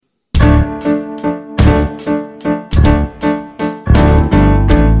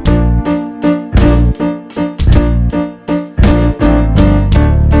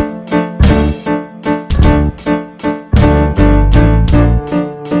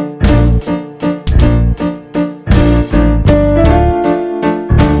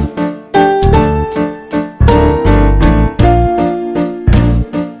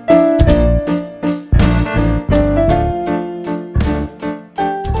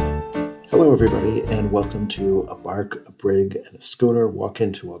Hello, everybody, and welcome to A Bark, a Brig, and a Schooner Walk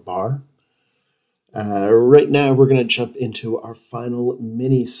into a Bar. Right now, we're going to jump into our final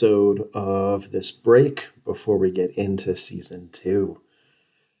mini-sode of this break before we get into Season 2.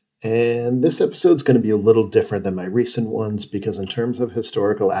 And this episode's going to be a little different than my recent ones because in terms of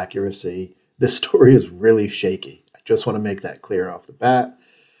historical accuracy, this story is really shaky. I just want to make that clear off the bat,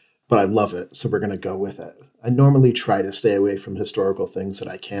 but I love it, so we're going to go with it. I normally try to stay away from historical things that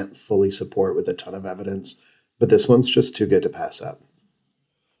I can't fully support with a ton of evidence, but this one's just too good to pass up.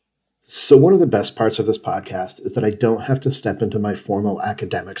 So one of the best parts of this podcast is that I don't have to step into my formal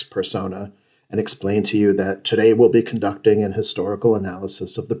academics persona and explain to you that today we'll be conducting an historical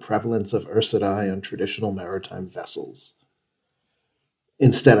analysis of the prevalence of Ursidae on traditional maritime vessels.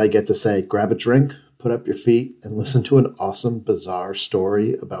 Instead, I get to say, grab a drink, put up your feet, and listen to an awesome, bizarre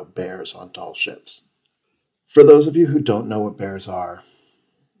story about bears on tall ships. For those of you who don't know what bears are,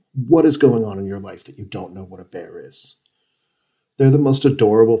 what is going on in your life that you don't know what a bear is? They're the most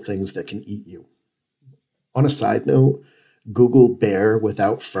adorable things that can eat you. On a side note, Google bear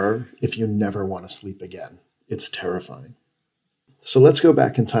without fur if you never want to sleep again. It's terrifying. So let's go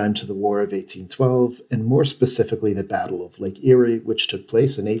back in time to the War of 1812, and more specifically the Battle of Lake Erie, which took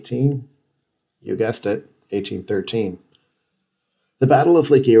place in you guessed it, 1813. The Battle of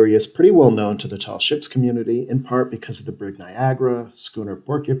Lake Erie is pretty well known to the tall ships community, in part because of the Brig Niagara, schooner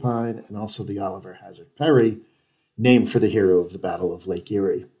Porcupine, and also the Oliver Hazard Perry, named for the hero of the Battle of Lake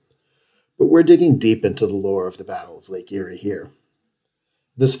Erie. But we're digging deep into the lore of the Battle of Lake Erie here.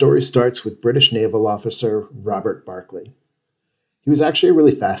 The story starts with British naval officer Robert Barclay. He was actually a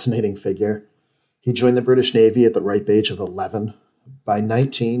really fascinating figure. He joined the British Navy at the ripe age of 11. By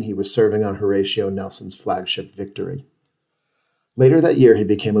 19, he was serving on Horatio Nelson's flagship Victory. Later that year, he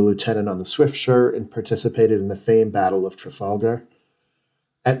became a lieutenant on the Swiftsure and participated in the famed Battle of Trafalgar.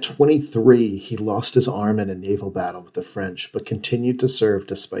 At 23, he lost his arm in a naval battle with the French, but continued to serve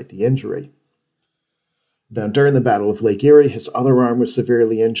despite the injury. Now, during the Battle of Lake Erie, his other arm was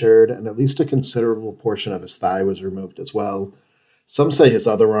severely injured, and at least a considerable portion of his thigh was removed as well. Some say his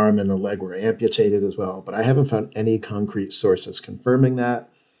other arm and a leg were amputated as well, but I haven't found any concrete sources confirming that.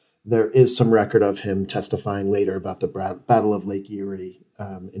 There is some record of him testifying later about the Battle of Lake Erie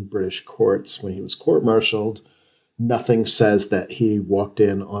in British courts when he was court-martialed. Nothing says that he walked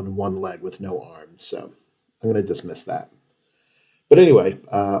in on one leg with no arm, so I'm going to dismiss that. But anyway,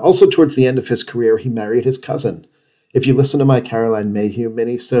 also towards the end of his career, he married his cousin. If you listen to my Caroline Mayhew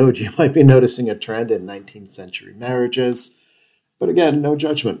mini-sode, you might be noticing a trend in 19th century marriages. But again, no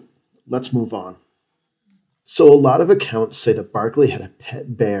judgment. Let's move on. So a lot of accounts say that Barclay had a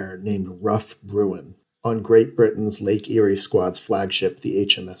pet bear named Rough Bruin on Great Britain's Lake Erie Squad's flagship, the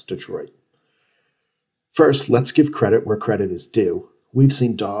HMS Detroit. First, let's give credit where credit is due. We've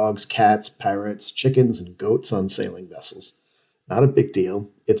seen dogs, cats, parrots, chickens, and goats on sailing vessels. Not a big deal.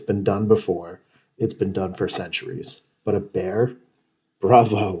 It's been done before. It's been done for centuries. But a bear?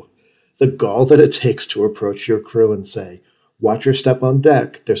 Bravo! The gall that it takes to approach your crew and say, "Watch your step on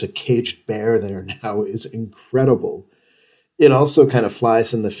deck. There's a caged bear there now," is incredible. It also kind of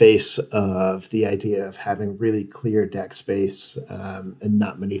flies in the face of the idea of having really clear deck space and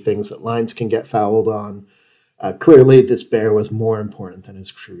not many things that lines can get fouled on. Clearly, this bear was more important than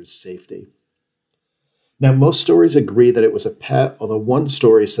his crew's safety. Now, most stories agree that it was a pet, although one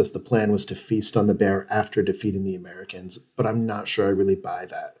story says the plan was to feast on the bear after defeating the Americans, but I'm not sure I really buy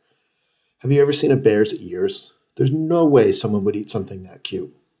that. Have you ever seen a bear's ears? There's no way someone would eat something that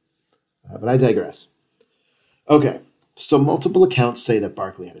cute. But I digress. Okay, so multiple accounts say that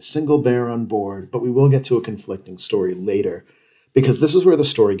Barclay had a single bear on board, but we will get to a conflicting story later, because this is where the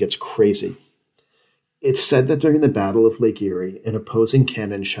story gets crazy. It's said that during the Battle of Lake Erie, an opposing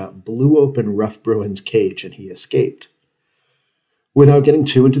cannon shot blew open Rough Bruin's cage and he escaped. Without getting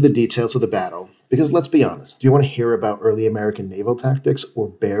too into the details of the battle, because let's be honest, do you want to hear about early American naval tactics or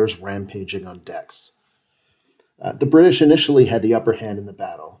bears rampaging on decks? The British initially had the upper hand in the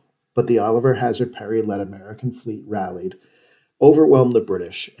battle, but the Oliver Hazard Perry-led American fleet rallied, overwhelmed the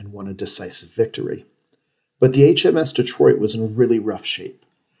British, and won a decisive victory. But the HMS Detroit was in really rough shape.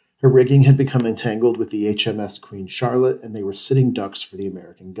 Her rigging had become entangled with the HMS Queen Charlotte, and they were sitting ducks for the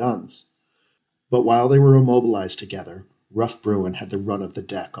American guns. But while they were immobilized together, Rough Bruin had the run of the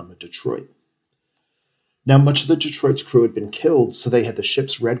deck on the Detroit. Now, much of the Detroit's crew had been killed, so they had the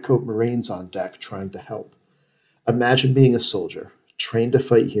ship's redcoat Marines on deck trying to help. Imagine being a soldier, trained to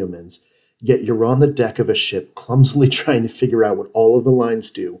fight humans, yet you're on the deck of a ship clumsily trying to figure out what all of the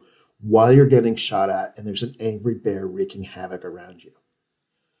lines do while you're getting shot at and there's an angry bear wreaking havoc around you.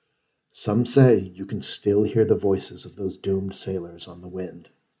 Some say you can still hear the voices of those doomed sailors on the wind.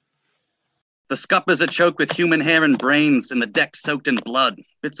 The scuppers are choked with human hair and brains, and the deck soaked in blood.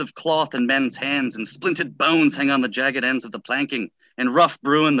 Bits of cloth in men's hands and splintered bones hang on the jagged ends of the planking. And Rough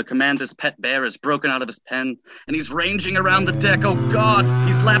Bruin, the commander's pet bear, is broken out of his pen, and he's ranging around the deck. Oh God,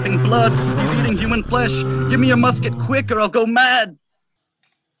 he's lapping blood. He's eating human flesh. Give me a musket quick or I'll go mad.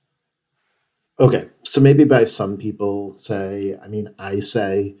 Okay, so maybe by some people I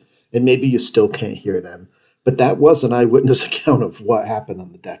say, and maybe you still can't hear them, but that was an eyewitness account of what happened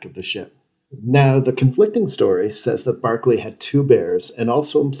on the deck of the ship. Now, the conflicting story says that Barclay had 2 bears and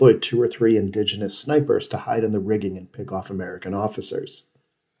also employed 2 or 3 indigenous snipers to hide in the rigging and pick off American officers.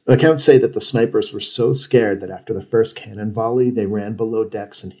 Accounts say that the snipers were so scared that after the first cannon volley, they ran below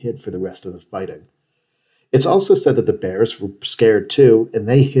decks and hid for the rest of the fighting. It's also said that the bears were scared too, and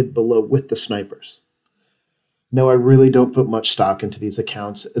they hid below with the snipers. No, I really don't put much stock into these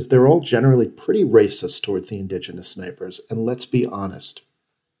accounts, as they're all generally pretty racist towards the indigenous snipers, and let's be honest.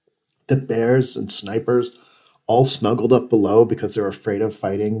 The bears and snipers all snuggled up below because they're afraid of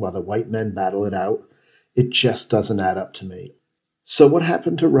fighting while the white men battle it out. It just doesn't add up to me. So what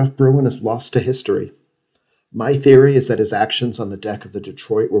happened to Rough Bruin is lost to history. My theory is that his actions on the deck of the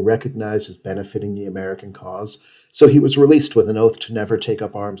Detroit were recognized as benefiting the American cause, so he was released with an oath to never take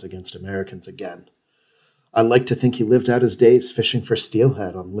up arms against Americans again. I like to think he lived out his days fishing for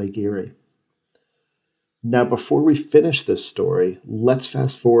steelhead on Lake Erie. Now, before we finish this story, let's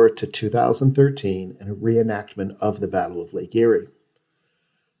fast forward to 2013 and a reenactment of the Battle of Lake Erie.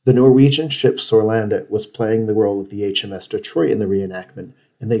 The Norwegian ship Sørlandet was playing the role of the HMS Detroit in the reenactment,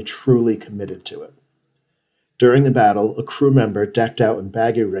 and they truly committed to it. During the battle, a crew member decked out in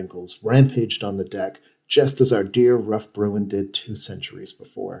baggy wrinkles rampaged on the deck, just as our dear Rough Bruin did 2 centuries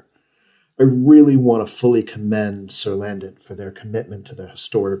before. I really want to fully commend Sørlandet for their commitment to their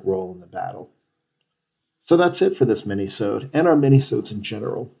historic role in the battle. So that's it for this mini-sode, and our mini-sodes in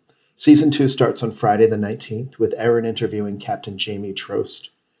general. Season 2 starts on Friday the 19th, with Erin interviewing Captain Jamie Trost.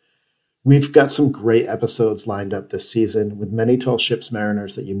 We've got some great episodes lined up this season, with many tall ships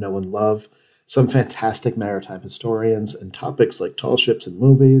mariners that you know and love, some fantastic maritime historians, and topics like tall ships and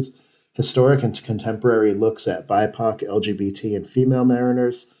movies, historic and contemporary looks at BIPOC, LGBT, and female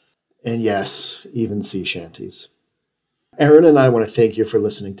mariners, and yes, even sea shanties. Erin and I want to thank you for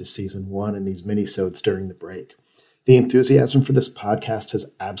listening to Season 1 and these mini-sodes during the break. The enthusiasm for this podcast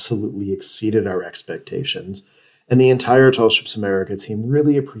has absolutely exceeded our expectations, and the entire Tall Ships America team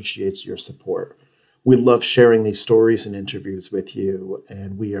really appreciates your support. We love sharing these stories and interviews with you,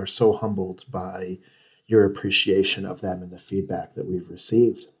 and we are so humbled by your appreciation of them and the feedback that we've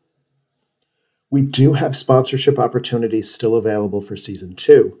received. We do have sponsorship opportunities still available for Season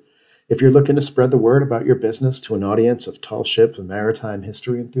 2. If you're looking to spread the word about your business to an audience of tall ship and maritime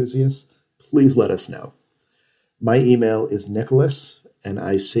history enthusiasts, please let us know. My email is Nicholas,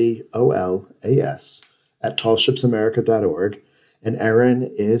 Nicolas, at tallshipsamerica.org, and Erin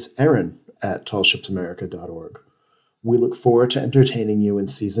is Erin at tallshipsamerica.org. We look forward to entertaining you in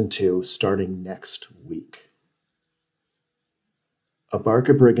Season 2 starting next week. A Bark,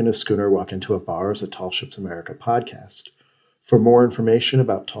 a Brig, and a Schooner Walk into a Bar is a Tall Ships America podcast. For more information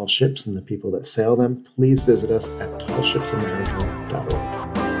about tall ships and the people that sail them, please visit us at tallshipsamerica.org.